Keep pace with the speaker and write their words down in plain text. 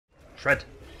Shred.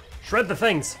 Shred the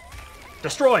things.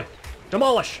 Destroy.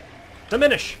 Demolish.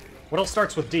 Diminish. What else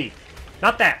starts with D?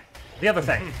 Not that. The other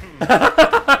thing.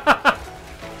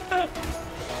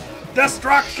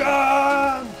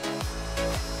 Destruction!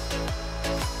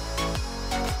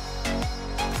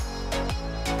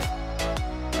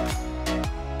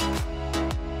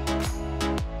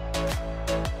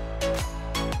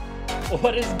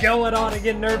 What is going on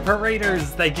again, Nerd Paraders?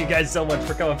 Thank you guys so much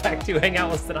for coming back to hang out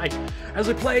with us tonight as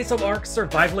we play some ARK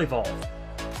Survival Evolved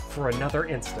for another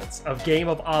instance of Game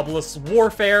of Obelisks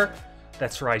warfare.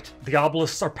 That's right, the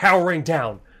Obelisks are powering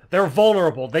down. They're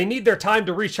vulnerable, they need their time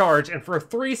to recharge, and for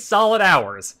 3 solid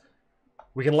hours,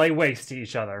 we can lay waste to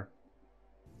each other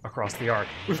across the Ark.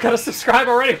 We've got a subscribe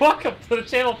already. Welcome to the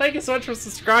channel. Thank you so much for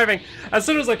subscribing. As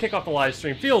soon as I kick off the live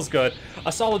stream, feels good.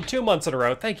 A solid 2 months in a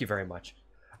row. Thank you very much.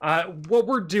 What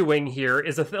we're doing here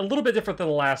is a little bit different than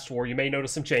the last war. You may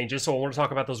notice some changes, so I want to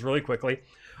talk about those really quickly.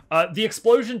 The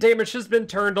explosion damage has been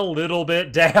turned a little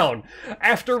bit down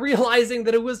after realizing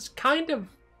that it was kind of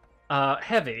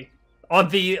heavy on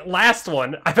the last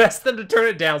one. I've asked them to turn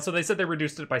it down, so they said they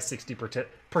reduced it by 60%.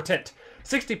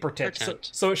 60%.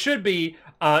 So it should be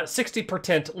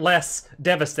 60% less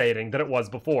devastating than it was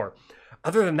before.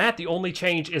 Other than that, the only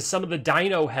change is some of the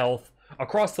dino health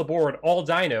across the board, all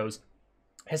dinos,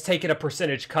 has taken a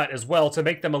percentage cut as well to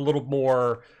make them a little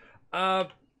more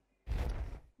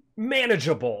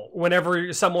manageable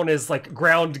whenever someone is like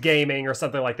ground gaming or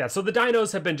something like that. So the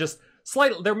dinos have been just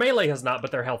slightly, their melee has not,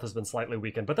 but their health has been slightly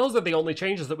weakened. But those are the only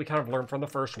changes that we kind of learned from the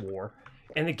first war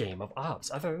in the Game of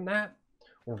Obs. Other than that,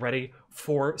 we're ready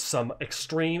for some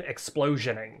extreme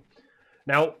explosioning.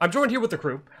 Now, I'm joined here with the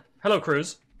crew. Hello,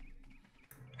 crews.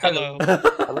 Hello.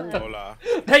 Hola.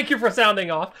 Thank you for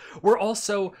sounding off. We're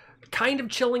also kind of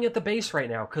chilling at the base right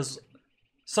now because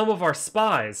some of our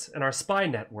spies and our spy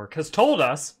network has told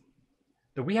us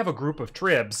that we have a group of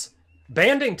tribs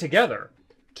banding together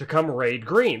to come raid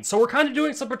Green. So we're kind of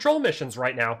doing some patrol missions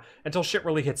right now until shit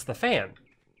really hits the fan.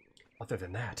 Other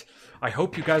than that, I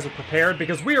hope you guys are prepared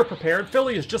because we are prepared.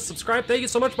 Philly has just subscribed. Thank you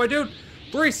so much, my dude.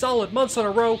 3 solid months in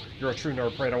a row. You're a true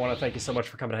nerd parade. I want to thank you so much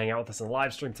for coming to hang out with us in the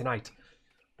live stream tonight.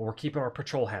 But we're keeping our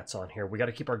patrol hats on here. We got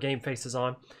to keep our game faces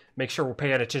on. Make sure we're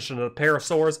paying attention to the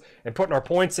parasaurs and putting our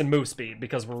points in move speed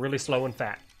because we're really slow and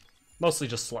fat. Mostly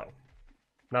just slow.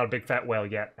 Not a big fat whale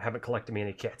yet. Haven't collected me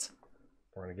any kits.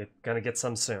 We're gonna get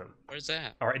some soon. Where's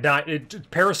that? All right,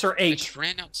 Parasaur 8. I just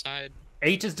ran outside.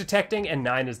 8 is detecting and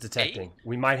 9 is detecting. 8?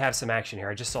 We might have some action here.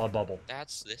 I just saw a bubble.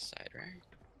 That's this side, right?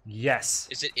 Yes.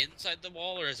 Is it inside the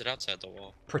wall or is it outside the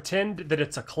wall? Pretend that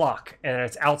it's a clock and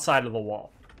it's outside of the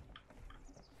wall.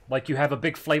 Like you have a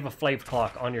big Flava Flav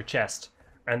clock on your chest,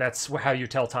 and that's how you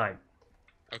tell time.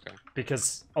 Okay.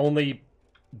 Because only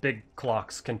big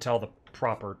clocks can tell the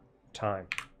proper time.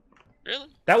 Really?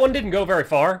 That one didn't go very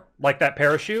far, like that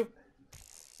parachute.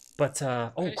 But,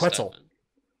 oh, Okay, Quetzal. Stefan.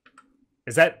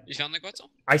 Is that... You found the Quetzal?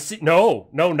 I see... No,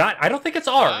 not... I don't think it's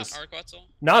ours. Not our Quetzal?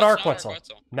 Not No, our it's not Quetzal. our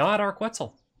Quetzal. Not our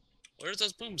Quetzal. Where's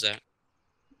those booms at?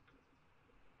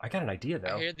 I got an idea,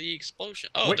 though. I hear the explosion.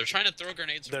 Oh, Wait. They're trying to throw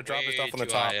grenades. They're dropping way stuff on the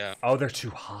too top. high, yeah. Oh, they're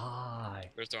too high.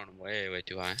 They're throwing them way, way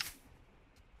too high.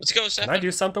 Let's go, Can Stefan. I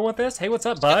do something with this? Hey, what's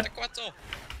up, Let's bud? get the Quetzal.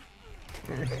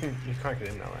 You can't get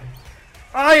in that way.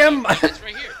 I am... It's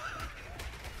right here.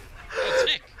 Oh, it's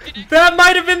Nick. Hey, Nick. That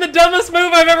might have been the dumbest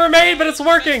move I've ever made, but it's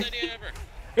working. Best idea ever.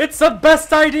 It's the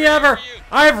best idea ever. for you.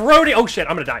 I have roadie. Oh shit,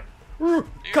 I'm gonna die. Ooh,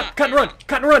 cut and run, not.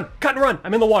 cut and run, cut and run.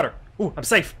 I'm in the water. Ooh, I'm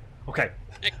safe. Okay.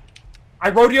 Nick, I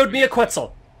rodeoed me a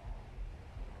Quetzal.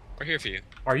 we're here for you.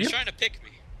 Are you? He's trying to pick me.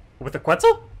 With a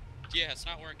Quetzal? Yeah, it's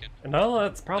not working. No,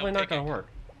 that's probably No not gonna picking. work.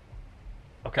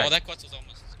 Okay. Oh, that Quetzal's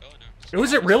almost going now.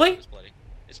 Was it really? It's bloody.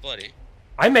 It's bloody.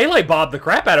 I melee bobbed the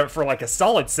crap out of it for like a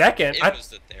solid second. It was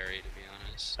the theory, to be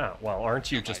honest. Oh, well,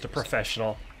 aren't you Don't lie just a to yourself.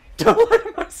 professional? Don't lie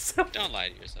to myself. Don't lie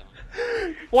to yourself.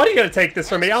 Why are you gonna take this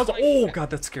from me? I was. Why is Oh this god,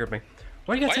 that scared me.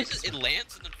 Why are you gonna Why take does this? it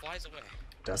lands and then flies away?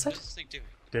 Does What is it? this thing doing?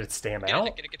 Did it stam Get it,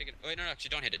 out? get it, get it, get it. Wait, no, actually,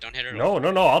 don't hit it. Don't hit it at all.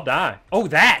 No, I'll die. Oh,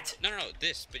 that! No,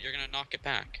 this, but you're gonna knock it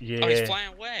back. Yeah. Oh, he's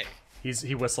flying away.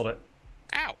 He whistled it.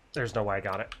 Ow. There's no way I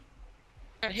got it.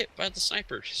 Got hit by the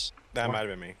snipers. That might have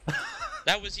been me.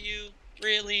 That was you?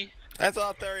 Really? That's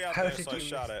all theory out How there, did so I you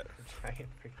shot miss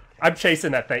it. I'm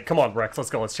chasing that thing. Come on, Rex. Let's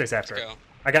go. Let's chase after Let's it. go.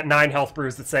 I got 9 health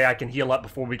brews that say I can heal up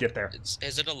before we get there.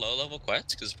 Is it a low-level quest?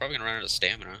 Because it's probably gonna run out of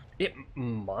stamina. It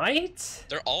might?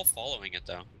 They're all following it,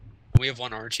 though. We have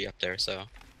one Archie up there, so...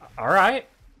 Alright.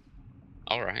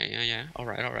 Alright, yeah.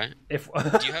 Alright. If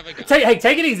Do you have a gun? Hey,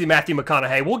 take it easy, Matthew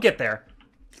McConaughey. We'll get there.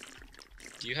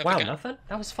 Do you have Wow, a gun? nothing?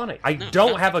 That was funny. I No, don't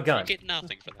nothing. have a gun. You get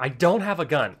nothing for that. I don't have a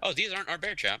gun. Oh, these aren't our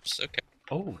bear traps. Okay.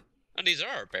 Oh, Oh, these are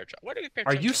our bear traps. Why do we bear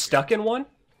Are traps you over stuck in one?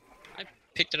 here? I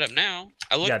picked it up now.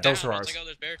 I looked Yeah, down. those are I ours. was like, oh,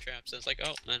 there's bear traps. And it's like,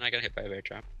 oh, then I got hit by a bear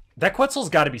trap. That Quetzal's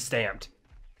got to be stamped,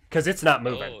 because it's not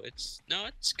moving. Oh,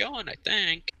 it's going. I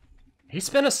think. He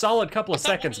spent a solid couple I of thought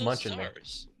one seconds of those munching is me.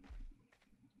 ours.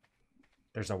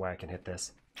 There's no way I can hit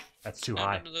this. That's too No,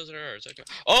 high. none of those are ours. Okay.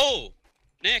 Oh,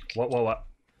 Nick. What?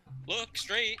 Look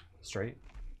straight. Straight.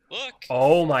 Look.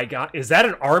 Oh my god, is that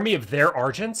an army of their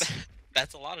Argents?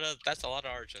 That's a lot of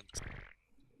Argents.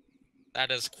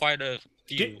 That is quite a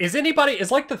few.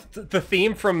 Is like the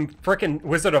theme from frickin'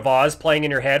 Wizard of Oz playing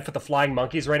in your head for the flying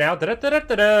monkeys right now?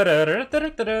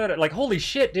 Like, holy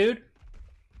shit, dude.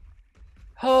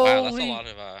 Holy... Wow, that's a lot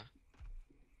of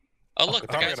Oh look, the They're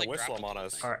probably guy's gonna like whistle grappling them on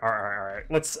this us. thing. Alright.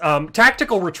 Let's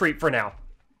tactical retreat for now.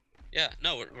 Yeah,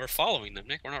 no, we're following them,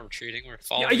 Nick. We're not retreating. We're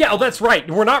following. Yeah, oh, them. that's right.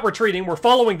 We're not retreating. We're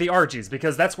following the Argies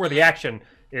because that's where the action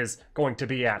is going to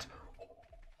be at.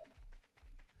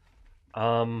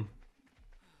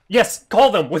 Yes,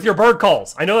 call them with your bird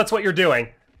calls. I know that's what you're doing.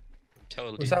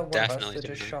 Totally. Was that one of us definitely that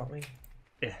just shot me?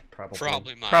 Yeah, probably.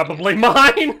 Probably mine. Probably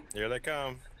mine. Here they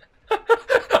come.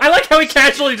 I like how he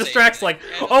casually distracts, like,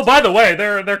 oh, by the way,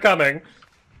 they're coming.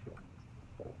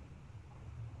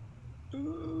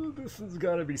 Ooh, this has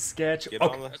got to be sketch. Get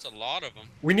Okay, on the... That's a lot of them.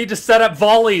 we need to set up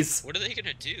volleys. What are they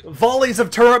gonna do? Volleys of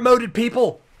turret-moted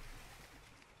people.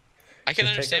 I can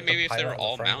Just take understand out the maybe if they pilot were on the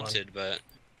all front one. mounted, but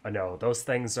I know, those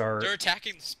things are... they're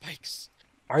attacking the spikes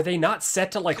Are they not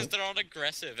set to, like... because they're all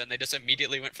aggressive and they just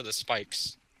immediately went for the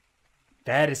spikes.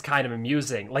 That is kind of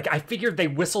amusing. Like, I figured they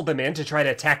whistled them in to try to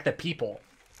attack the people.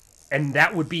 And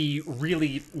that would be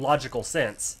really logical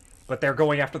sense. But they're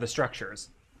going after the structures.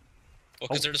 Well,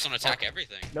 because they're just gonna attack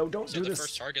everything. No, don't So do the this.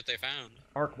 first target they found.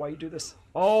 Ark, why you do this?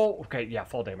 Oh, okay, yeah,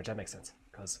 fall damage. That makes sense.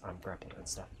 Because I'm grappled and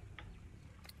stuff.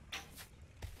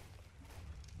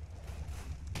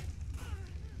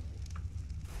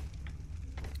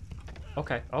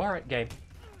 Okay, alright, game.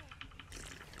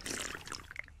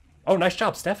 Oh, nice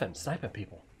job, Stefan. Sniping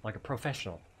people. Like a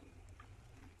professional.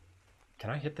 Can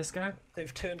I hit this guy?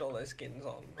 They've turned all their skins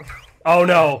on. Oh,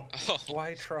 no. Oh,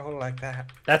 Why troll like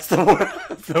that? That's the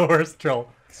worst, the worst troll.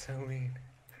 So mean.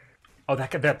 Oh,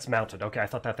 that's mounted. Okay, I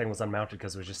thought that thing was unmounted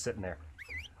because it was just sitting there.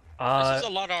 this is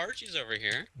a lot of Archies over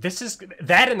here.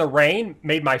 That in the rain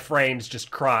made my frames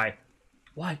just cry.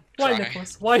 Why? Why, Cry.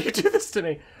 Nicholas? Why you do this to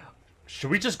me?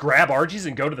 Should we just grab Argies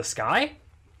and go to the sky?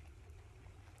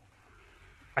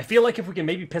 I feel like if we can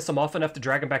maybe piss them off enough to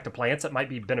drag them back to plants, it might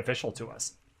be beneficial to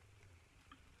us.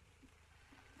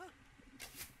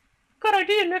 Good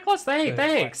idea, Nicholas. Hey, The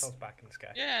thanks. Quetzal's back in the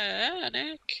sky. Yeah,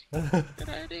 Nick. Good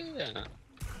idea.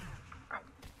 I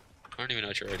don't even know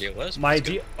what your idea was. but My it's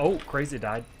good. idea. Oh, crazy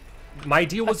died. My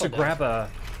idea was to grab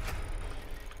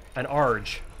an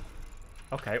Arge.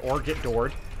 Okay, or get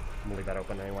doored. I'm gonna leave that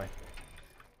open anyway.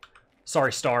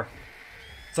 Sorry, Star.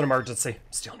 It's an emergency.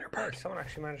 I'm stealing your Oh, bird. someone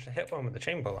actually managed to hit one with the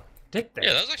chamber. Dick there.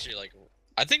 Yeah, that was actually like.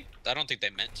 I don't think they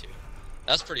meant to.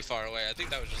 That's pretty far away. I think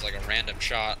that was just like a random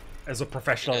shot. As a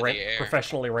professional, Into the air.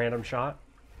 professionally random shot.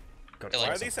 Go to Yeah, Why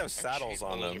like do these have some saddles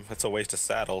on shape them? It's a waste of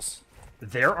saddles.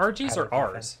 Their Argies I or don't know,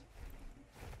 ours?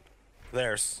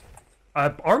 Theirs.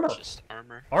 Armor. Just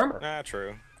armor. Armor. Ah,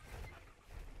 true.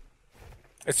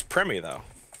 It's Premi, though.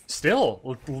 Still,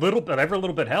 every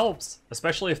little bit helps.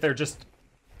 Especially if they're just,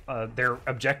 their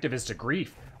objective is to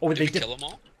grief. Oh, Did they we did. kill them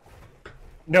all?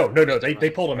 No, they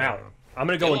pulled him out. I'm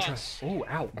gonna go Kill and try. us. Oh,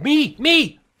 ow. Me,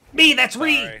 that's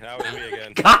me! Sorry, that was me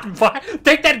again. God,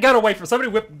 take that gun away from somebody.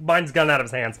 Whip mine's gun out of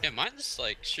his hands. Yeah, mine's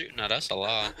like shooting at us a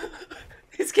lot.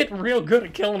 He's getting real good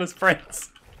at killing his friends.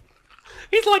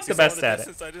 He's like the See, some of best the at it.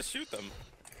 distance, I just shoot them.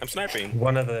 I'm sniping.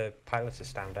 One of the pilots is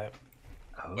stand out.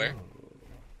 Where?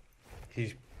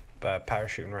 He's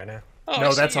parachuting right now. Oh, I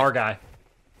No, see that's you. our guy.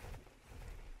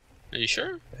 Are you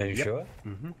sure? Are you sure?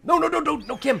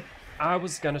 No, Kim. I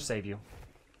was gonna save you.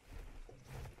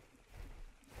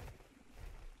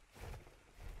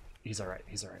 He's alright.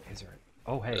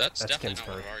 Oh, hey, That's that's definitely Kim's not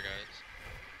one bird. of our guys.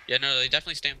 Yeah, no, they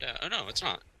definitely stamped out. Oh no, it's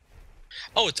not.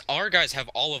 Oh, it's our guys have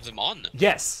all of them on them.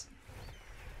 Yes.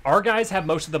 Our guys have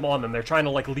most of them on them. They're trying to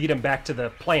like lead them back to the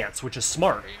plants, which is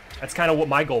smart. That's kind of what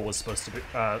my goal was supposed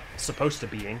to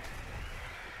being.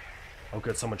 Oh,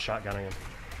 good. Someone's shotgunning him.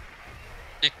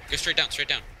 Nick, go straight down, straight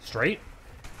down. Straight?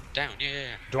 Down, yeah.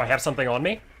 Do I have something on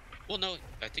me? Well, no,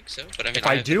 I think so, but I mean, If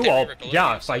I have the do, theory I'll rip below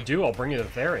yeah. you, If I so do, I'll bring you the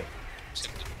theory. just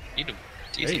have to eat 'em.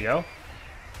 It's There easy. you go.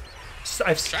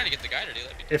 I'm trying to get the guy to do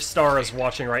that. If Star is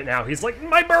watching right now, he's like,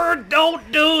 my bird,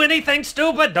 don't do anything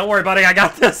stupid. Don't worry, buddy. I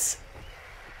got this.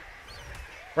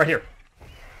 Right here.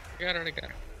 I got it.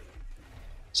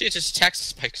 See, it just attacks the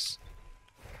spikes.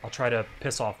 I'll try to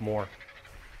piss off more.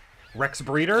 Rex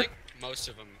Breeder? Most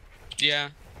of them. Yeah,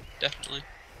 definitely.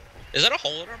 Is that a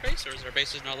hole in our base, or is our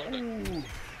base just not loading? Ooh.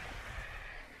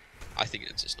 I think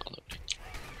it's just not loading.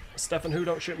 Stefan, who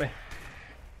don't shoot me?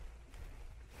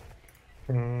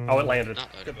 Mm, Oh, it landed.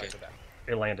 Not loading. Good luck with that.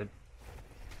 It landed.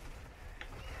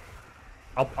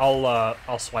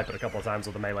 I'll swipe it a couple of times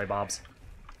with the melee mobs.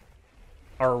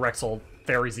 Our Rex will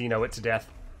Fairy Xeno it to death.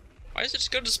 Why does it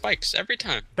just go to spikes every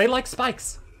time? They like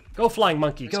spikes. Go, flying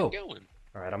monkey, Where's go. it going?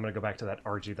 All right, I'm gonna go back to that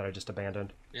RG that I just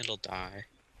abandoned. It'll die.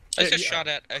 I just got Yeah. shot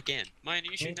at again. Mine,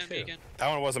 are you shooting at me too. again? That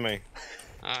one wasn't me.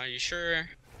 Are you sure?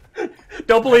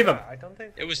 Don't believe him. I don't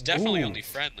think. It was definitely Ooh. only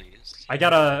friendlies. I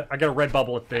got a red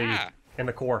bubble at the Ah. in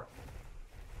the core.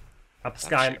 Up the Stop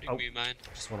sky. shooting Oh, me, mine.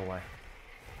 just went away.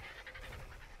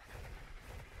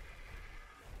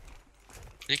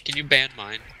 Nick, can you ban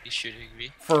mine? He's shooting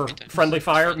me. For Every time. friendly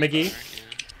fire, Friendly McGee.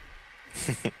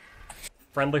 fire, yeah.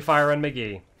 Friendly fire and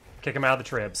McGee. Kick him out of the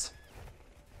tribs.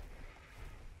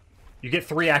 You get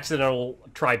 3 accidental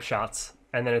tribe shots,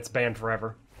 and then it's banned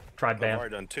forever. Tribe I've ban.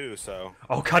 already done 2, so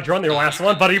Oh god, you're on your last You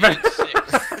one, buddy. You hit 6.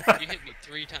 You hit me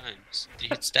 3 times. You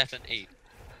hit Stefan 8.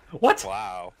 What?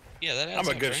 wow. Yeah, that adds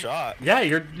I'm a up, good right? shot. Yeah,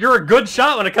 you're a good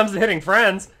shot when it comes to hitting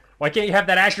friends. Why can't you have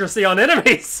that accuracy on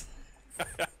enemies?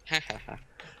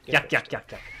 Yuck, yuck, yuck,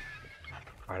 yuck.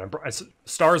 Alright,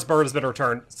 Star's bird has been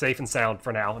returned safe and sound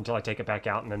for now until I take it back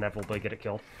out and inevitably get it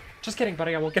killed. Just kidding,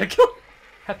 buddy, I won't get it killed.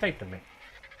 Have faith in me.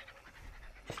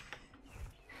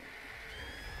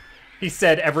 He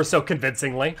said ever so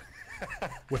convincingly.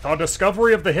 With our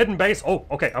discovery of the hidden base... Oh,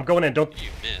 okay, I'm going in. Don't... You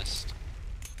missed.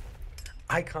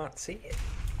 I can't see it.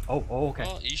 Oh, okay.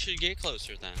 Well, you should get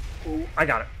closer then. I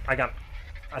got it.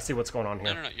 I see what's going on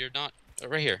here. No, you're not.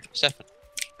 Right here, Stefan.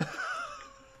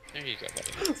 There you go,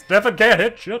 buddy. Stefan can't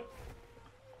hit shit.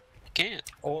 You can't.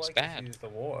 All It's I can bad. see is the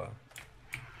water.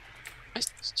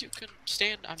 You can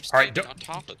stand. I'm Alright, standing on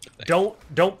top of the thing.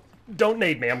 Don't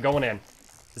nade me. I'm going in.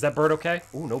 Is that bird okay?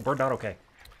 Ooh, no, bird not okay.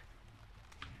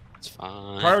 It's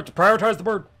fine. Prioritize the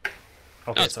bird.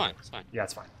 Okay, No, it's fine. It's fine. Yeah,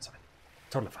 it's fine. It's fine.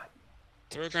 Totally fine.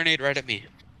 Throw a grenade right at me.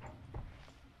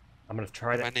 I'm gonna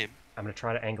try My to. name. I'm gonna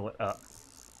try to angle it up.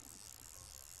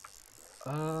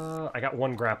 I got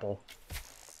 1 grapple.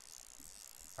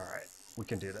 All right, we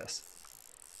can do this.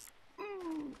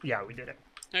 Yeah, we did it.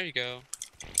 There you go.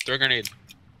 Throw a grenade.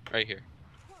 Right here.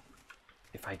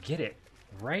 If I get it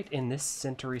right in this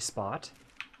centery spot,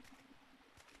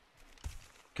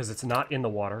 because it's not in the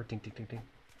water. Ding, ding, ding, ding.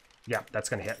 Yeah, that's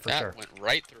gonna hit for That sure. went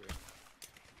right through.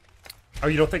 Oh,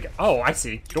 you don't think? Oh, I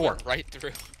see. It Door. went right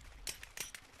through.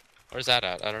 Where's that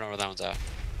at? I don't know where that one's at.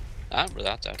 Ah, where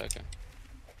that's at. Okay.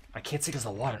 I can't see because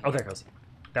of the water. Oh, there it goes.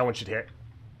 That one should hit.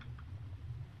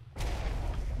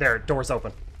 There, door's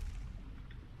open.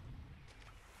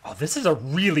 Oh, this is a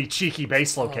really cheeky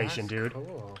base location, dude.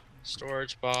 Cool.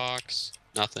 Storage box.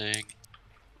 Nothing.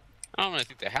 I don't really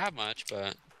think they have much,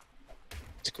 but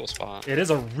it's a cool spot. It is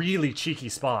a really cheeky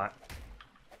spot.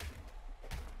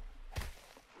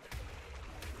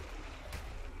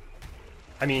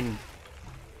 I mean,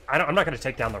 I'm not going to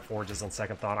take down their forges on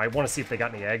second thought. I want to see if they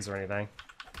got any eggs or anything.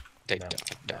 They No,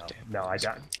 don't. no, I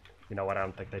don't. You know what? I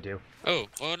don't think they do. Oh,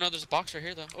 no, there's a box right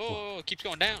here, though. Oh, it keeps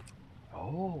going down.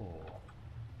 Oh.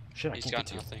 Shit, I He's can't got get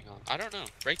to it. nothing on. I don't know.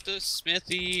 Break the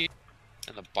smithy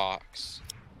and the box.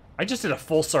 I just did a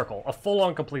full circle. A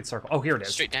full-on complete circle. Oh, here it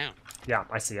is. Straight down. Yeah,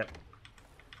 I see it.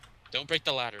 Don't break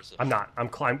the ladders, though. I'm not. I'm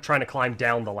trying to climb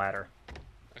down the ladder.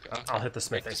 Okay, I'll hit the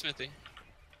Break smithy. the smithy.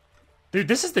 Dude,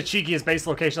 this is the cheekiest base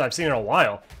location I've seen in a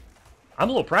while. I'm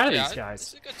a little proud of Yeah, these guys.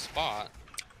 it's a good spot.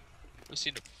 I've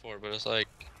seen it before, but it's like...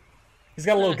 He's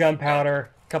got a little gunpowder,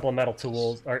 a couple of metal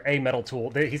tools, or a metal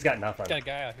tool. He's got nothing. Got a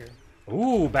guy out here.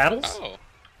 Ooh, battles? Oh.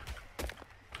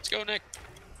 Let's go, Nick.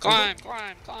 Climb,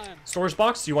 climb, climb. Storage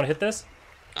box, do you want to hit this?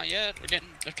 Not yet.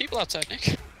 There's people outside,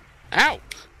 Nick. Ow!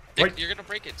 Nick, Wait. you're gonna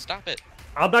break it. Stop it.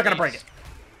 I'm not going to break Please.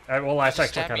 it. Well, that's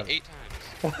Just actually stabbed kind me of... 8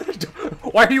 times.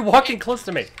 Why are you walking close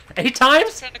to me? 8 I'm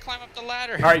times? trying to climb up the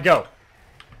ladder. All right, go.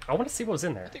 I want to see what was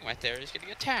in there. I think right there is getting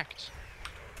attacked.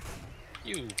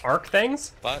 You Arc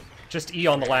things? butt. Just E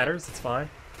on the ladders, it's fine.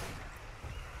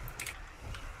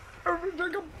 There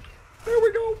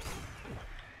we go.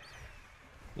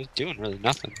 He's doing really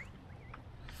nothing.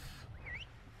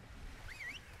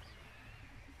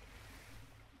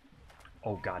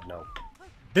 Oh god, no.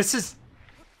 This is...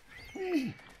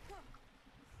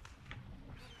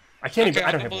 I can't even...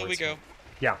 I don't have blue we words. go.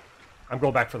 Yeah. I'm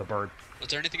going back for the bird. Was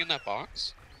there anything in that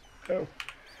box? Oh.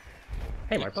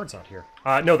 Hey, my bird's not here.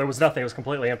 No, there was nothing. It was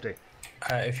completely empty.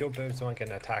 If your birds aren't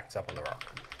getting attacked, it's up on the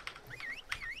rock.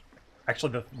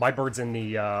 Actually, my bird's in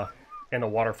the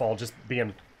waterfall, just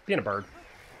being a bird.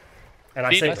 And I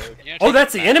Need say, to- yeah, oh, take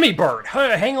that's it the back. enemy bird.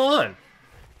 Hang on.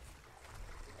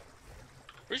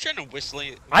 We're trying to whistle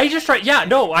it. I just tried. Yeah,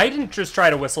 no, I didn't just try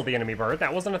to whistle the enemy bird.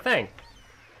 That wasn't a thing.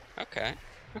 Okay.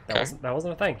 That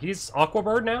wasn't a thing. He's Aqua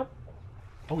Bird now.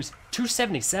 Oh, he's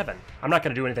 277. I'm not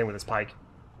gonna do anything with his pike.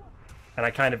 And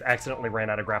I kind of accidentally ran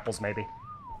out of grapples, maybe.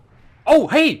 Oh,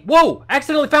 hey, whoa!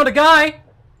 Accidentally found a guy.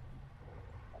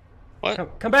 What?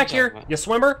 Come back What are you here, talking about? you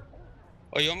swimmer.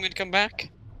 Oh, you want me to come back?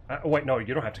 Wait, no,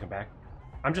 you don't have to come back.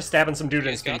 I'm just stabbing some dude You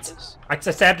in his guys got feet. this? I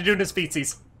stabbed a dude in his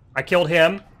feetsies. I killed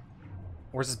him.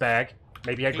 Where's his bag?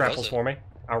 Maybe he had Who grapples was it? for me.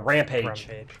 A rampage.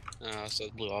 Rampage. Oh, so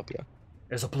blue obia.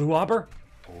 There's a blue obber?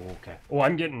 Oh, okay. Oh,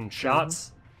 I'm getting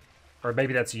shots. Or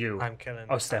maybe that's you. I'm killing.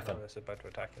 Oh, Stefan. That's about to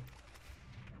attack him.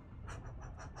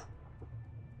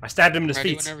 I stabbed him in his Ready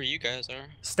feet. whenever you guys are.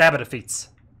 Stab at a feet.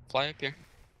 Fly up here.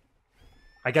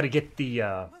 I gotta get the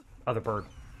other bird.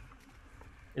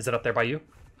 Is it up there by you?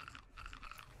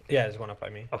 Yeah, there's one up by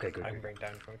me. Okay, good. I can bring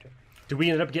down from you. Did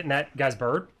we end up getting that guy's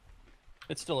bird?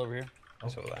 It's still over here. I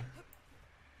saw that.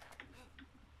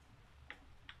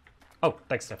 Oh,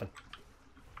 thanks, Stefan.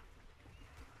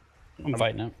 I'm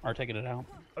fighting it or taking it out.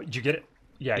 Oh, did you get it?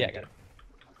 Yeah, Yeah, you I got it.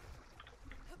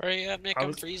 Hurry up, Nick. I I'm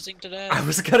was- freezing to death. I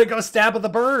was gonna go stab at the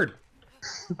bird.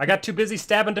 I got too busy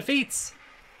stabbing defeats.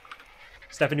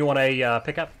 Stefan, you want a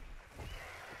pickup?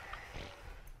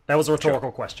 That was a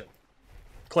rhetorical question.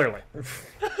 Clearly.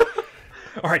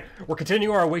 All right, we're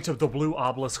continuing our way to the Blue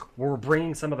Obelisk. We're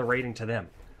bringing some of the raiding to them.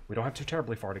 We don't have too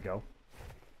terribly far to go.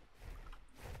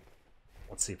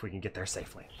 Let's see if we can get there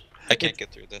safely. I can't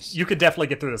get through this. You could definitely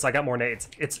get through this. I got more nades.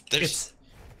 It's.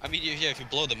 I mean, yeah, if you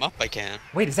blow them up, I can.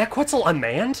 Wait, is that Quetzal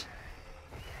unmanned?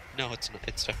 No, it's not.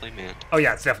 It's definitely manned. Oh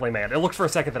yeah, it's definitely manned. It looked for a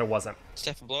second that it wasn't.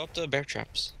 Stefan, blow up the bear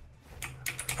traps.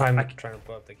 I'm trying to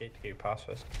blow up the gate to get you past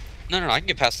first. No, I can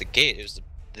get past the gate. It was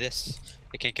this.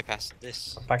 I can't get past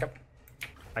this. Back up.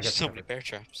 I There's got so some. many bear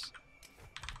traps.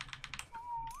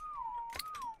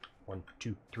 1,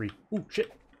 2, 3. Ooh,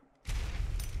 shit.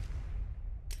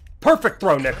 Perfect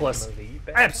throw, Nicholas.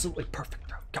 Absolutely perfect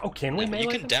throw. Oh, can we You melee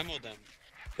can them? demo them,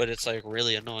 but it's like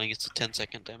really annoying. It's a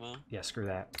 10-second demo. Yeah, screw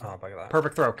that. Oh, back at that.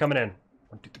 Perfect throw, coming in.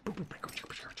 1, 2, 3.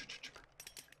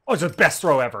 Oh, it's the best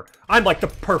throw ever. I'm like the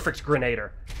perfect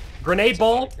grenader. Grenade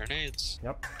ball. Grenades.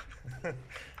 Yep.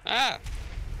 Ah!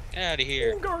 Get out of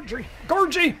here. Gargy.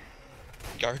 Gargy.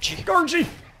 Gargy. Gargy.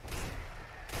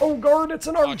 Oh, guard, it's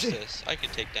an Watch RG. this. I can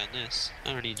take down this.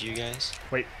 I don't need you guys.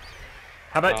 Wait.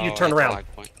 How about you Oh, turn that's a around?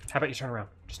 lag point. How about you turn around?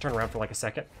 Just turn around for like a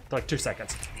second. For like 2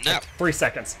 seconds. No. Like 3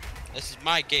 seconds. This is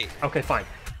my gate. Okay, fine.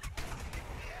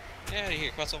 Get out of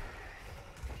here, Quetzal.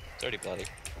 It's already bloody.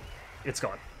 It's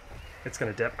gone. It's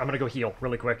gonna dip. I'm gonna go heal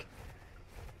really quick.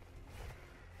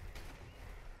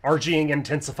 RGing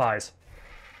intensifies.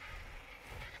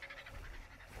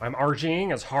 I'm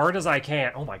RGing as hard as I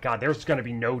can. Oh my god, there's gonna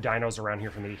be no dinos around here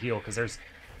for me to heal because there's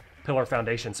pillar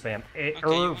foundation spam Okay, you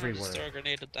wanna just everywhere. throw a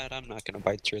grenade at that? I'm not gonna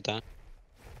bite through that.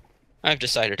 I've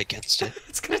decided against it.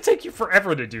 It's gonna take you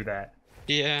forever to do that.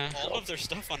 Yeah. All of their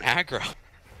stuff on aggro.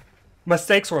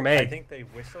 Mistakes were I made. think they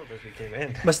whistled as we came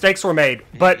in. Mistakes were made.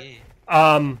 But Maybe.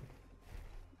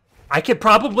 I could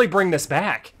probably bring this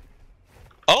back.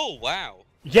 Oh, wow.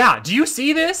 Yeah, do you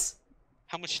see this?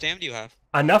 How much stam do you have?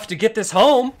 Enough to get this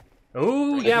home.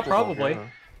 Ooh, Pretty yeah, difficult, probably.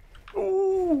 yeah.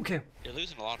 Ooh, okay. You're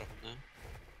losing a lot of them,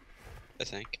 though. I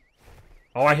think.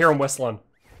 Oh, I hear them whistling.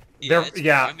 They're- It's-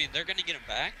 yeah. I mean, they're gonna get them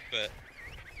back, but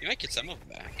you might get some of them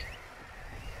back.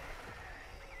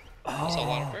 That's a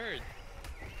lot of Oh. birds.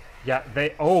 Yeah,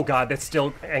 they. Oh god, that's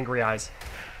still angry eyes.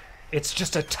 It's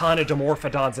just a ton of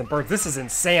Dimorphodons and birds. This is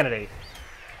insanity.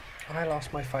 I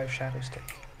lost my 5 shadow stick.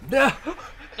 Nah,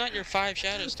 Not your 5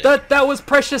 shadow stick. that was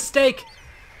precious steak.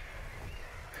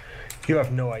 You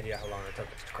have no idea how long it took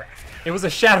us to craft. It was a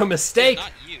shadow mistake.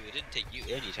 Not you. It didn't take you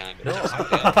any time. But No, it just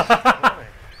I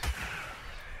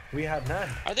We had none.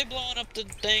 Are they blowing up the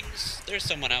things? There's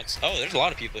someone else. Oh, there's a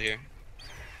lot of people here.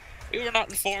 We were not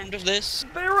informed of this.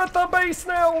 They're at the base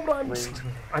now.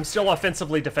 I'm still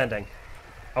offensively defending.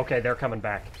 Okay, they're coming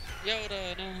back.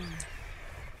 Yoda, no.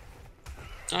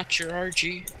 Not your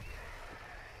RG.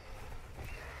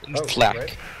 Oh, Clack.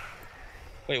 right.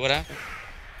 Wait, what happened?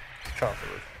 Shot off the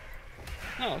roof.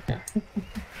 Oh, okay.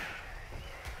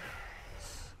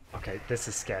 Okay, this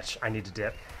is sketch. I need to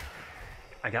dip.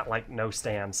 I got like no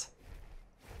stands.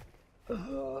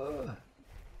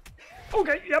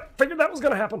 Okay, yep, figured that was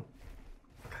gonna happen.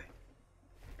 Okay.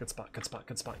 Good spot, good spot,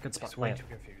 good spot, good spot. It's way Land. too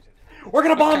confusing. We're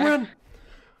gonna bomb Okay. run!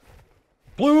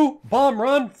 Blue, bomb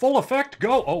run, full effect,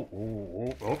 go!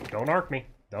 Oh, don't arc me.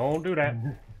 Don't do that.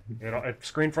 It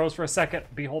screen froze for a second.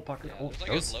 Behold pucker. Yeah, Oh, there's like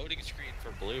those- a loading screen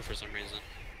for blue for some reason.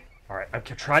 Alright, I'm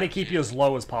trying to keep you as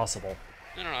low as possible.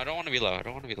 No, I don't want to be low. I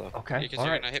don't want to be low. Okay, Because all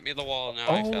you're right. gonna hit me in the wall now.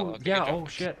 I fell. Oh, Okay, yeah, good job. oh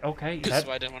shit, okay. That's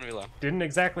why I didn't want to be low. Didn't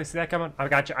exactly see that coming. I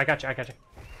got you.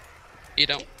 You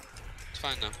don't. It's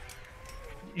fine though.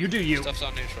 You do you. Stuff's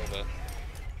on neutral, but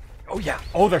Oh yeah.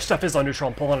 Oh, their stuff is on neutral.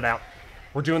 I'm pulling it out.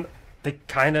 We're doing... They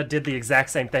kind of did the exact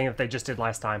same thing that they just did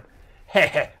last time.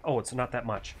 Heh. Oh, it's not that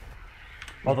much.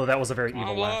 Although that was a very come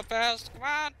evil on, blow laugh. up fast. Come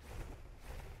on.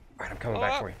 Alright, I'm coming Blow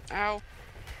back up. for you. Ow.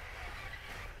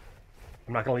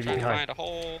 I'm not gonna leave you Trying to behind. find a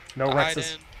hole. No to hide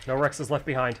Rexes. in. No Rexes left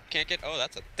behind. Can't get. Oh,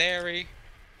 that's a theory.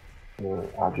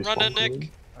 I'll just Run in, hold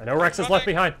Nick. No Rexes left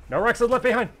behind. No Rexes left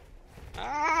behind.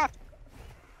 Ah.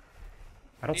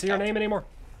 I don't Need see your help. name anymore.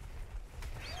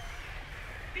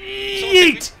 Someone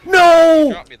hit Yeet! No!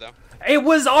 Drop me though. It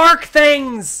was ARK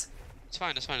things! It's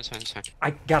fine. It's fine. It's fine. It's fine.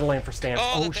 I gotta land for Stan.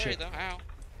 Oh, Oh, that theory shit. though. Ow.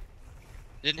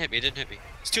 Didn't hit me. Didn't hit me.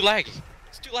 It's too laggy.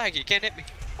 It's too laggy. You can't hit me.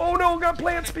 Oh no, got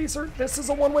plant speacer. This is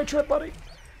a one-way trip, buddy.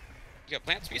 You got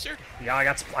plant speaker? Yeah, I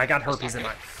got herpes in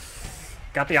not my...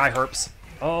 Got the eye herps.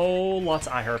 Oh, lots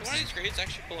of eye Can one of herps. these grades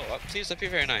actually blow up? Please, that'd be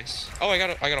very nice. Oh, I got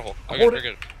a hole. Okay, Abort we're it.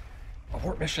 good.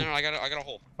 Abort mission. No, I got a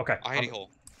hole. Okay. I hate a hole.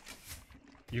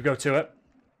 You go to it.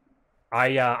 I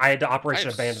had to I Operation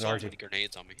have Abandon so RG. many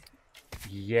grenades on me.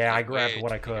 Yeah, I Like, grabbed way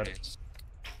what I too many could. grenades.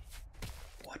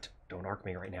 What? Don't arc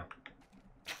me right now.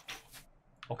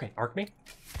 Okay, arc me?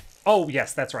 Oh,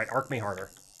 yes, that's right. Arc me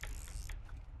harder.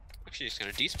 Actually, just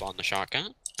gonna despawn the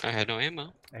shotgun. I had no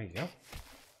ammo. There you go.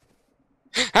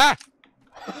 Ah!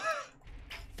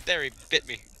 There, he bit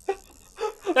me.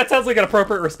 That sounds like an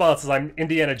appropriate response as I'm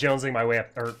Indiana Jonesing my way up.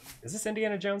 Or, is this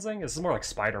Indiana Jonesing? This is more like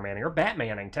Spider-Maning. Or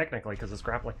Batmaning, technically, because it's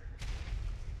grappling.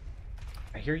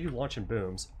 I hear you launching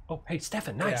booms. Oh, hey,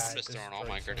 Stefan, nice. I'm just throwing all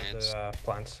my some of grenades. The,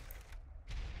 plants.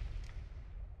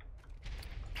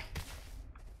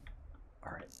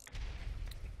 Alright.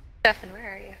 Stefan,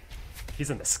 where are you? He's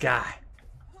in the sky.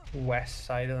 West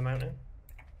side of the mountain.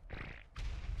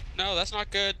 No, that's not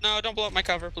good. No, don't blow up my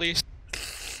cover, please.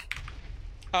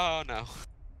 Oh, no.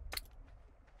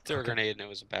 Threw a grenade and it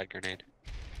was a bad grenade.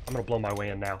 I'm gonna blow my way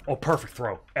in now. Oh, perfect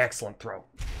throw. Excellent throw.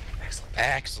 Excellent.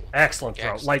 Excellent. Excellent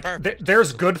throw. Yes, Like, perfect.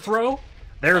 there's good throw,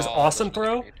 there's Oh, awesome there's no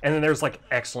throw, grenade. and then there's, like,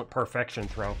 excellent perfection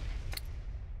throw.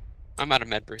 I'm out of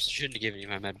med burst. Shouldn't have given you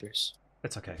my med burst.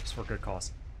 It's okay. It's for a good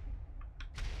cause.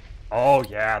 Oh,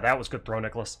 yeah. That was good throw,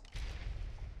 Nicholas.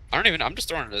 I'm just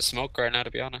throwing it as smoke right now,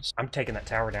 to be honest. I'm taking that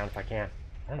tower down if I can.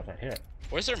 I don't know if that hit.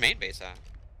 Where's their main base at?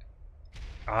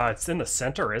 It's in the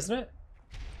center, isn't it?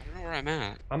 I don't know where I'm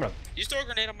at. I'm gonna... You just throw a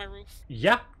grenade on my roof?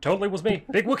 Yeah, totally was me.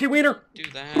 Big Wookie Wiener! Do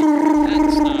that.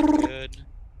 That's not good.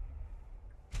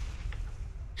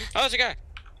 Oh, there's a guy.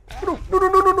 No, no, no,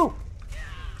 no, no, no!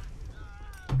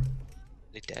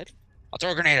 They dead? I'll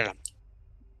throw a grenade at him.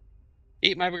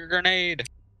 Eat my grenade.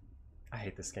 I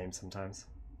hate this game sometimes.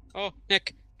 Oh,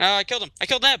 Nick. I killed him. I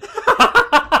killed Neb.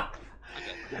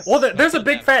 Well, there's a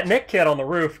big fat Nick kid on the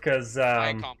roof, because, I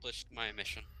accomplished my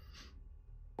mission.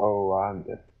 Oh, I'm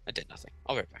dead. I did nothing.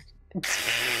 I'll be right back.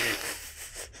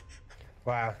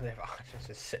 Wow, they've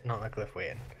just sitting on the cliff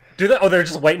waiting. Do that? Oh, they're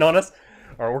just waiting on us?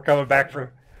 Alright, we're coming back from...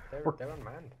 They're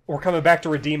unmanned. We're coming back to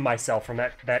redeem myself from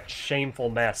that shameful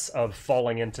mess of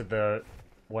falling into the...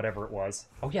 whatever it was.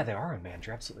 Oh yeah, they are unmanned.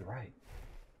 You're absolutely right.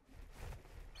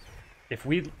 If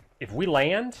we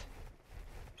land...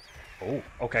 Oh,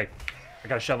 okay. I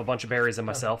gotta shove a bunch of berries in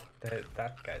myself.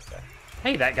 That guy's there.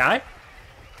 Hey, that guy.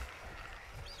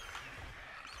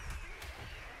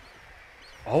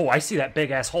 Oh, I see that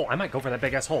big-ass hole. I might go for that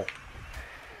big-ass hole.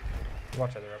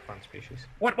 Watch out, there are plant species.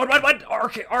 What?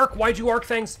 Ark, why'd you arc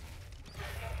things?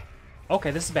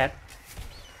 Okay, this is bad.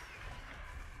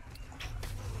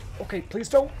 Okay, please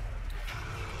don't.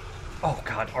 Oh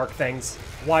god, arc things.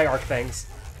 Why arc things?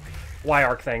 Why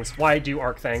arc things? Why do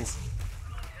arc things?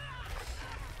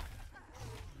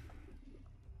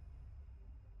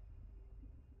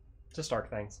 Just arc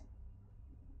things.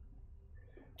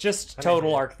 Just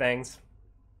total arc things.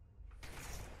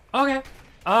 Okay.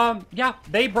 Yeah,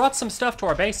 they brought some stuff to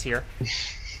our base here.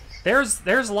 There's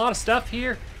a lot of stuff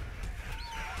here.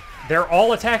 They're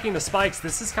all attacking the spikes.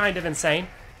 This is kind of insane.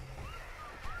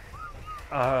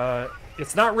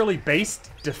 It's not really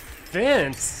based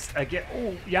defense. Again,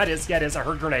 oh, yeah, it is. Yeah, it is. I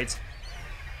heard grenades.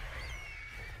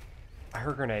 I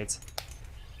heard grenades.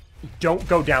 Don't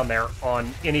go down there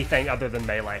on anything other than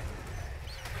melee.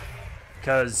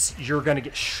 Because you're going to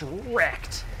get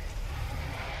shreked.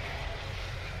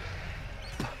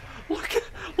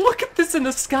 Look at this in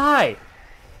the sky.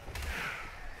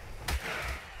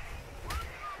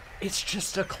 It's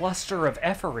just a cluster of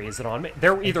effery. Is it on me?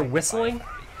 They're either whistling.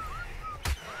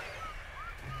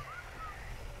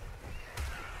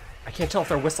 I I can't tell if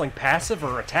they're whistling passive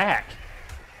or attack.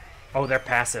 Oh, they're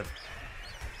passive.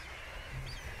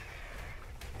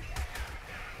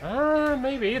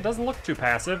 Maybe. It doesn't look too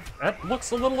passive. That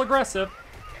looks a little aggressive.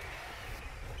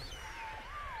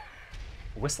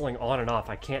 Whistling on and off.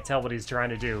 I can't tell what he's trying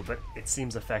to do, but it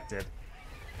seems effective.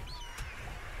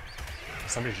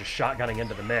 Somebody's just shotgunning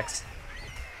into the mix.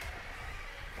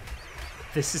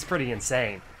 This is pretty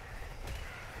insane.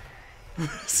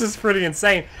 This is pretty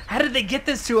insane. How did they get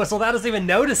this to us without us even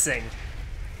noticing?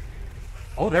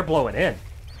 Oh, they're blowing in.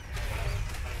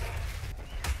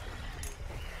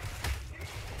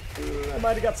 I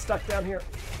might have got stuck down here.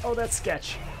 Oh, that's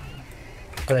sketch.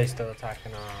 Are they still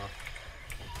attacking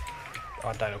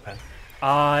our dino pen?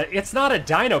 It's not a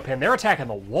dino pen. They're attacking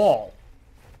the wall.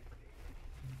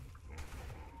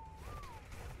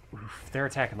 Oof, they're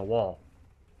attacking the wall.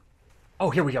 Oh,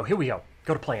 here we go. Here we go.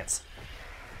 Go to plants.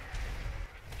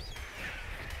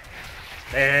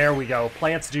 There we go.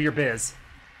 Plants, do your biz.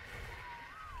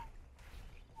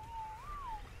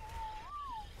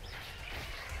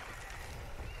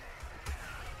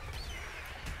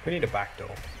 We need a back door.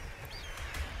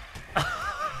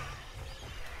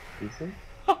 Decent?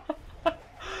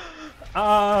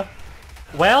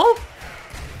 Well?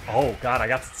 Oh, God, I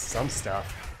got some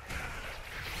stuff.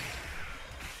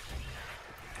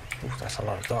 Oof, that's a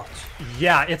lot of dots.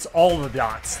 Yeah, it's all the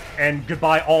dots. And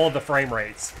goodbye all of the frame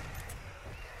rates.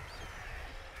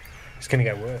 It's gonna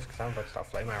get worse because I'm about to start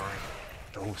flame arrowing.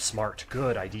 Oh, smart.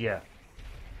 Good idea.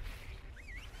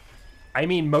 I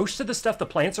mean, most of the stuff the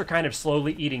plants are kind of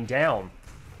slowly eating down.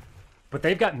 But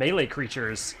they've got melee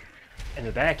creatures in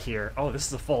the back here. Oh, this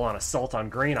is a full-on assault on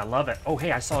green. I love it. Oh,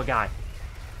 hey, I saw a guy.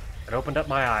 It opened up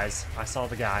my eyes. I saw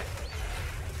the guy.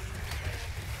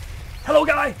 Hello,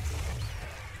 guy!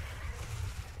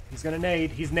 He's gonna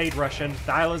nade. He's nade rushing.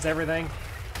 Thyla's everything.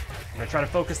 I'm gonna try to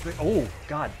focus the... Oh,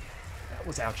 God. That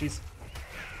was ouchies.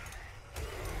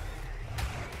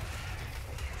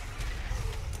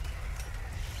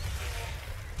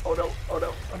 Oh no, oh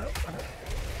no, oh no, oh no.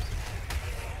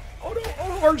 Oh no,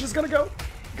 oh, Orange is gonna go.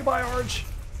 Goodbye, Orange.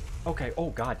 Okay,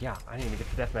 oh God, yeah, I didn't even get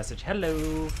the death message.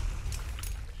 Hello.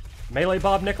 Melee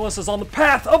Bob Nicholas is on the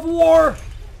path of war.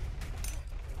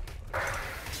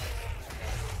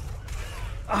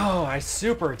 Oh, I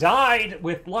super died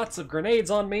with lots of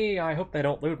grenades on me. I hope they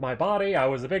don't loot my body. I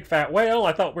was a big fat whale.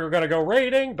 I thought we were gonna go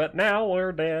raiding, but now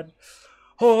we're dead.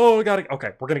 Oh, we gotta,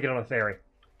 okay, we're gonna get on a ferry.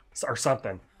 Or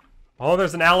something. Oh,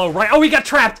 there's an aloe right. Oh, he got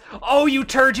trapped. Oh, you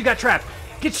turd, you got trapped.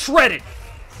 Get shredded.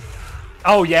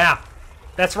 Oh, yeah.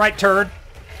 That's right, turd.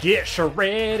 Get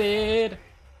shredded.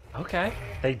 Okay.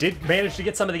 They did manage to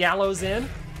get some of the aloes in,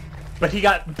 but he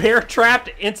got bear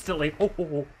trapped instantly.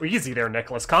 Oh, easy there,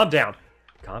 Nicholas. Calm down.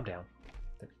 Calm down.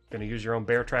 They're gonna use your own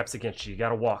bear traps against you. You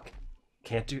gotta walk.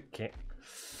 Can't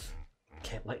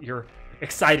let your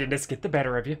excitedness get the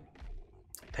better of you.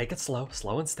 Take it slow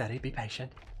and steady. Be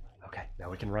patient. Okay, now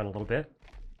we can run a little bit.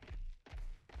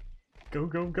 Go,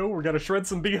 go, go. We're gonna shred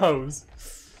some bee-hoes.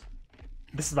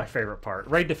 This is my favorite part.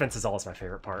 Raid defense is always my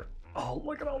favorite part. Oh,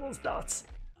 look at all those dots.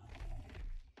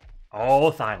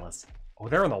 Oh, Thylas. Oh,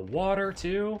 they're in the water,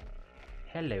 too.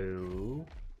 Hello.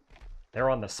 They're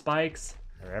on the spikes.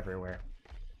 They're everywhere.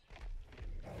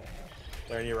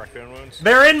 They're in your raccoon wounds?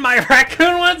 They're in my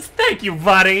raccoon ones? Thank you,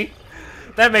 buddy.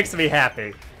 That makes me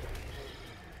happy.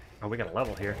 Oh, we got a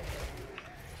level here.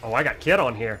 Oh, I got Kid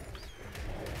on here.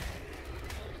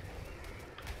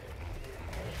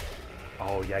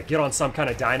 Oh, yeah, get on some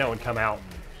kind of dino and come out.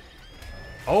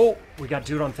 Oh, we got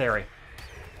dude on Theory.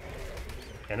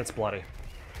 And it's bloody.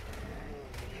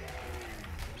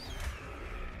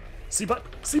 C-Butt,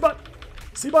 C-Butt,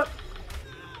 C-Butt.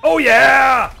 Oh,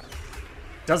 yeah!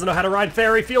 Doesn't know how to ride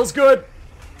Theory, feels good.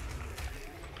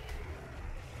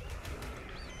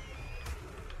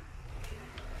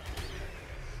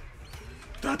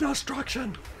 The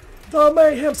destruction! The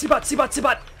mayhem! C-Butt, C-Butt,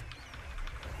 C-Butt!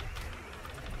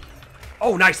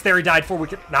 Oh, nice. Theory died before we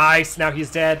could... Nice. Now he's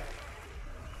dead.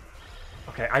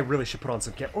 Okay, I really should put on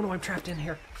some kit. Oh, no, I'm trapped in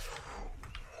here.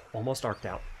 Almost arced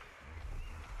out.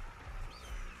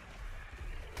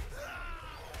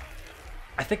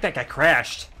 I think that guy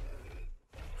crashed.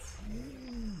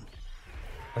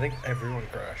 I think everyone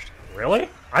crashed. Really?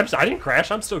 I didn't crash.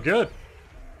 I'm still good.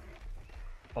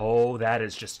 Oh, that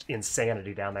is just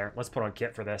insanity down there. Let's put on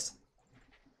kit for this.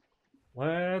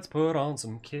 Let's put on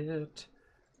some kit.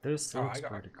 This looks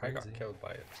pretty crazy. I got killed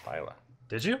by a Thyla.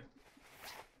 Did you?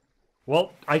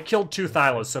 Well, I killed 2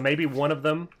 Thylas, so maybe one of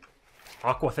them,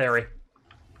 Aqua Theory,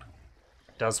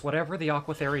 does whatever the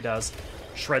Aqua Theory does.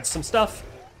 Shred some stuff,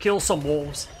 kill some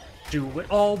wolves, do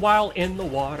it all while in the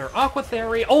water. Aqua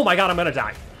Theory, oh my god, I'm gonna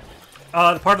die.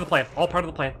 Part of the plan. All part of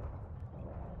the plan.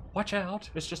 Watch out.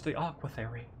 It's just the aqua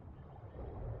theory.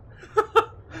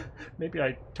 Maybe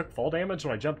I took fall damage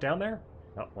when I jumped down there?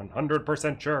 Not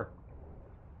 100% sure.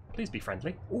 Please be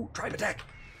friendly. Ooh, tribe attack.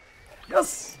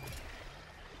 Yes!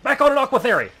 Back on an aqua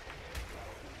theory.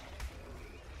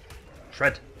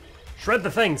 Shred. Shred the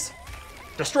things.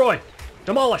 Destroy.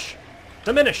 Demolish.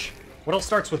 Diminish. What else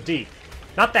starts with D?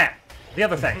 Not that. The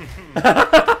other thing.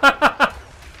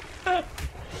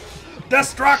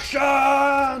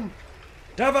 Destruction!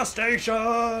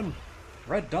 Devastation!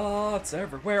 Red dots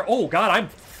everywhere. Oh god, I'm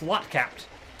flot capped.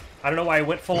 I don't know why I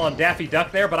went full on Daffy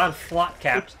Duck there, but I'm flot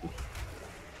capped.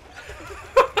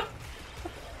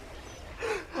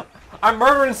 I'm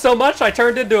murdering so much I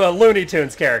turned into a Looney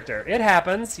Tunes character. It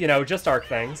happens, you know, just ARK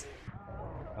things.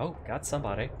 Oh, got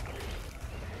somebody.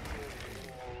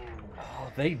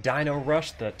 Oh, they dino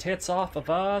rushed the tits off of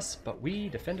us, but we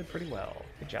defended pretty well.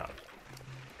 Good job.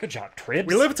 Good job, Tribs.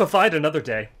 We live to fight another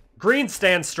day. Green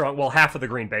stands strong. Well, half of the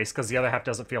green base, because the other half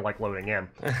doesn't feel like loading in.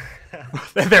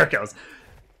 There it goes.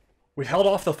 We've held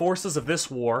off the forces of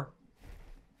this war.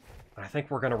 I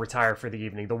think we're going to retire for the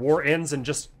evening. The war ends in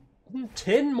just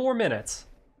 10 more minutes.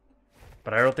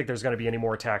 But I don't think there's going to be any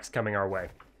more attacks coming our way.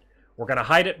 We're going to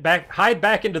hide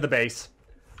back into the base,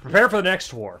 prepare for the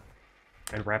next war,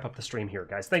 and wrap up the stream here,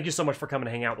 guys. Thank you so much for coming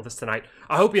to hang out with us tonight.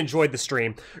 I hope you enjoyed the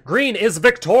stream. Green is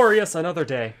victorious another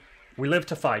day. We live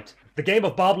to fight. The game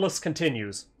of Obelisks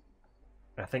continues.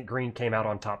 I think Green came out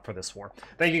on top for this war.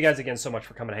 Thank you guys again so much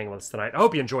for coming and hanging with us tonight. I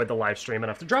hope you enjoyed the live stream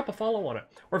enough to drop a follow on it.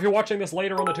 Or if you're watching this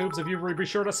later on the tubes, if you be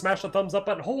sure to smash the thumbs up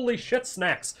button. Holy shit,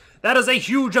 snacks. That is a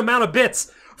huge amount of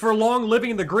bits for long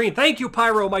living the green. Thank you,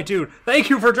 Pyro, my dude. Thank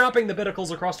you for dropping the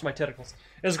biticles across to my tentacles.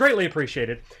 It is greatly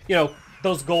appreciated. You know,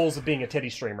 those goals of being a titty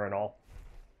streamer and all.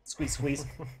 Squeeze, squeeze.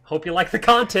 Hope you like the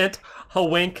content. A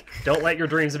wink. Don't let your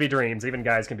dreams be dreams. Even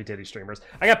guys can be titty streamers.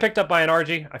 I got picked up by an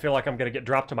RG. I feel like I'm going to get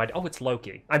dropped to my... Oh, it's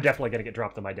Loki. I'm definitely going to get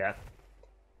dropped to my death.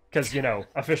 Because, you know,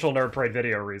 official Nerd Parade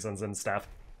video reasons and stuff.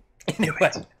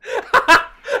 Anyway.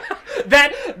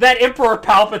 that Emperor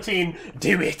Palpatine,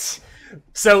 do it.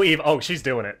 So evil. Oh, she's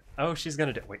doing it. Oh, she's going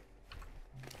to do it. Wait.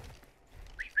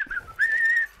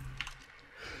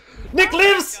 Nick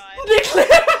lives! Nick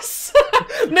lives!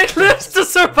 Nick lives to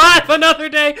survive another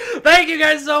day! Thank you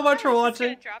guys so much for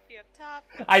watching. Drop you up top.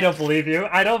 I don't believe you.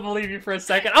 I don't believe you for a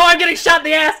second. Oh, I'm getting shot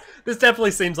in the ass! This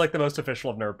definitely seems like the most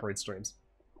official of Nerd Parade streams.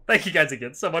 Thank you guys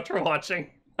again so much for watching.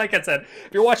 Like I said,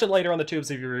 if you're watching later on the tubes,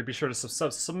 if you be sure to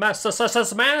smash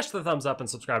the thumbs up and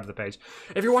subscribe to the page.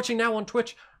 If you're watching now on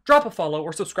Twitch, drop a follow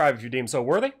or subscribe if you deem so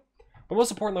worthy. But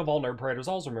most importantly of all, Nerd Paraders,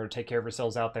 always remember to take care of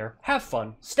yourselves out there. Have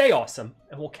fun, stay awesome,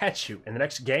 and we'll catch you in the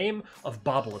next game of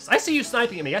Obelisks. I see you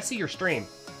sniping at me, I see your stream.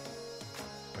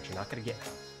 But you're not gonna get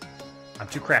me. I'm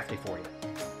too crafty for you.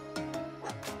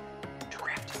 Too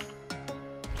crafty.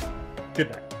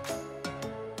 Good night.